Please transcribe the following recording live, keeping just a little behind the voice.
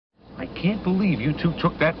can't believe you two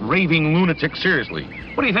took that raving lunatic seriously.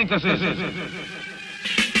 What do you think this is?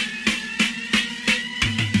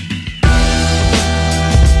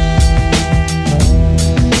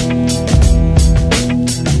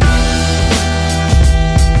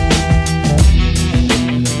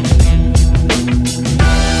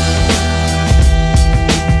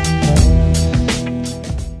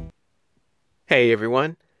 Hey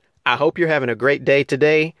everyone, I hope you're having a great day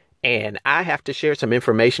today, and I have to share some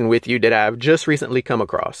information with you that I've just recently come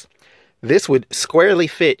across. This would squarely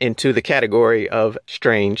fit into the category of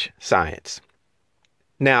strange science.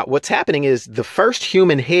 Now, what's happening is the first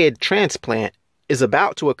human head transplant is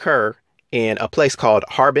about to occur in a place called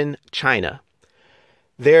Harbin, China.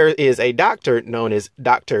 There is a doctor known as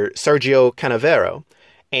Dr. Sergio Canavero,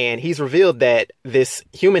 and he's revealed that this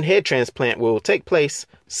human head transplant will take place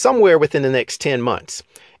somewhere within the next 10 months.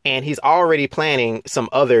 And he's already planning some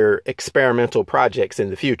other experimental projects in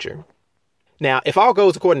the future. Now, if all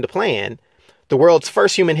goes according to plan, the world's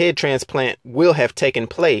first human head transplant will have taken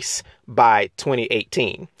place by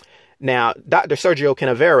 2018. Now, Dr. Sergio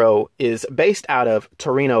Canavero is based out of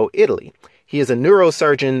Torino, Italy. He is a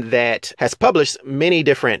neurosurgeon that has published many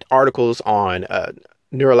different articles on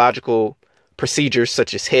neurological procedures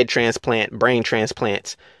such as head transplant, brain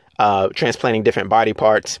transplants, transplanting different body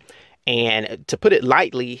parts. And to put it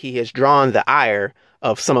lightly, he has drawn the ire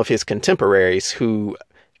of some of his contemporaries who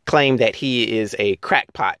claim that he is a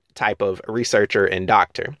crackpot type of researcher and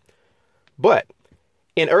doctor. But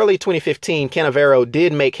in early 2015, Canavero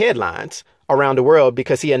did make headlines around the world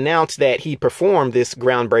because he announced that he performed this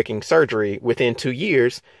groundbreaking surgery within 2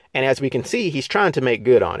 years. And as we can see, he's trying to make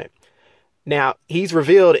good on it. Now, he's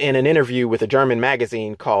revealed in an interview with a German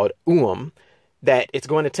magazine called that it's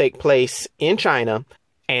going to take place in China,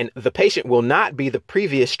 and the patient will not be the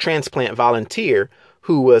previous transplant volunteer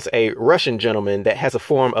who was a Russian gentleman that has a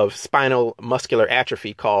form of spinal muscular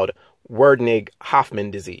atrophy called Wernig-Hoffman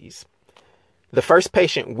disease. The first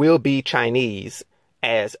patient will be Chinese,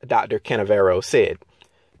 as Dr. Canavero said.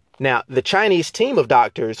 Now, the Chinese team of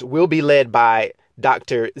doctors will be led by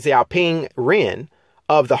Dr. Xiaoping Ren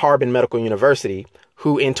of the Harbin Medical University,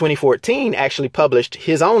 who in 2014 actually published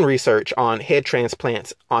his own research on head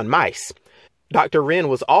transplants on mice. Dr. Ren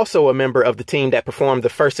was also a member of the team that performed the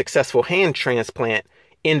first successful hand transplant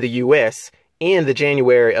in the U.S. in the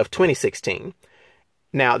January of 2016.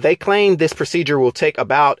 Now, they claim this procedure will take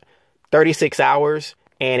about 36 hours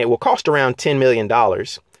and it will cost around $10 million.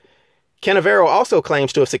 Canavero also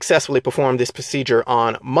claims to have successfully performed this procedure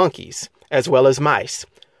on monkeys as well as mice.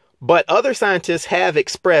 But other scientists have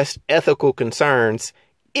expressed ethical concerns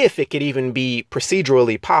if it could even be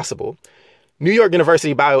procedurally possible. New York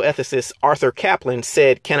University bioethicist Arthur Kaplan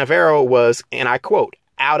said Canavero was, and I quote,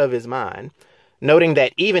 out of his mind, noting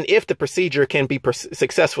that even if the procedure can be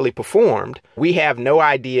successfully performed, we have no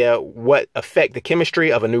idea what effect the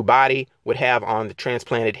chemistry of a new body would have on the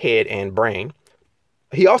transplanted head and brain.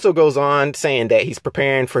 He also goes on saying that he's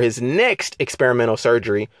preparing for his next experimental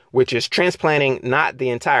surgery, which is transplanting not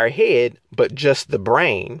the entire head, but just the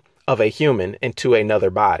brain of a human into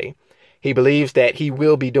another body. He believes that he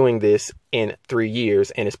will be doing this in 3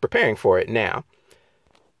 years and is preparing for it now.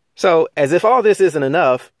 So, as if all this isn't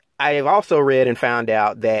enough, I have also read and found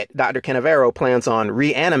out that Dr. Canavero plans on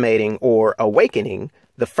reanimating or awakening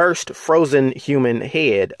the first frozen human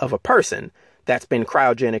head of a person that's been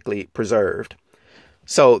cryogenically preserved.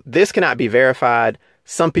 So this cannot be verified.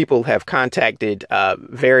 Some people have contacted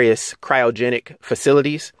various cryogenic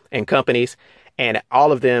facilities and companies, and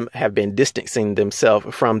all of them have been distancing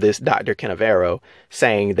themselves from this Dr. Canavero,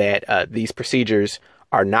 saying that these procedures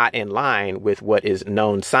are not in line with what is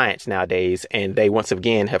known science nowadays. And they once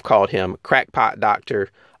again have called him crackpot doctor,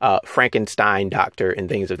 Frankenstein doctor, and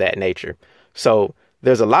things of that nature. So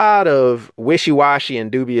there's a lot of wishy-washy and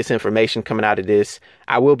dubious information coming out of this.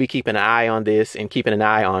 I will be keeping an eye on this and keeping an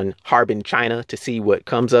eye on Harbin, China to see what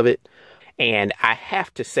comes of it. And I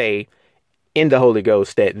have to say, in the Holy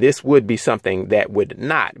Ghost, that this would be something that would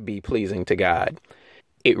not be pleasing to God.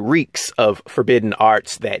 It reeks of forbidden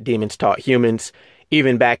arts that demons taught humans,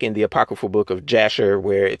 even back in the apocryphal book of Jasher,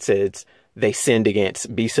 where it says they sinned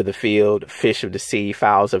against beasts of the field, fish of the sea,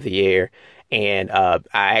 fowls of the air. And I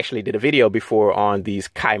actually did a video before on these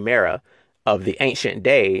chimera of the ancient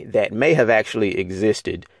day that may have actually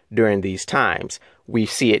existed during these times. We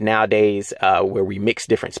see it nowadays where we mix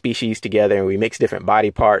different species together and we mix different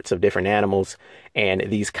body parts of different animals. And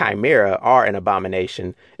these chimera are an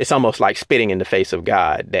abomination. It's almost like spitting in the face of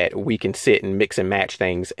God, that we can sit and mix and match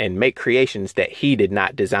things and make creations that he did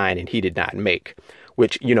not design and he did not make,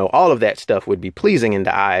 which, you know, all of that stuff would be pleasing in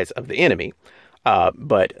the eyes of the enemy.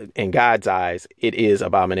 But in God's eyes, it is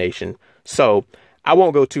abomination. So I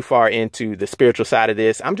won't go too far into the spiritual side of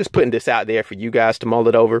this. I'm just putting this out there for you guys to mull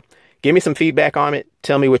it over. Give me some feedback on it.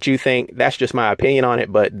 Tell me what you think. That's just my opinion on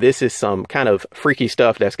it. But this is some kind of freaky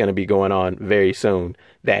stuff that's going to be going on very soon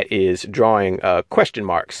that is drawing question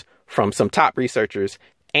marks from some top researchers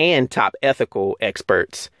and top ethical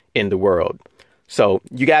experts in the world. So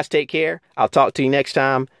you guys take care. I'll talk to you next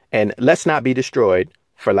time. And let's not be destroyed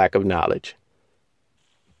for lack of knowledge.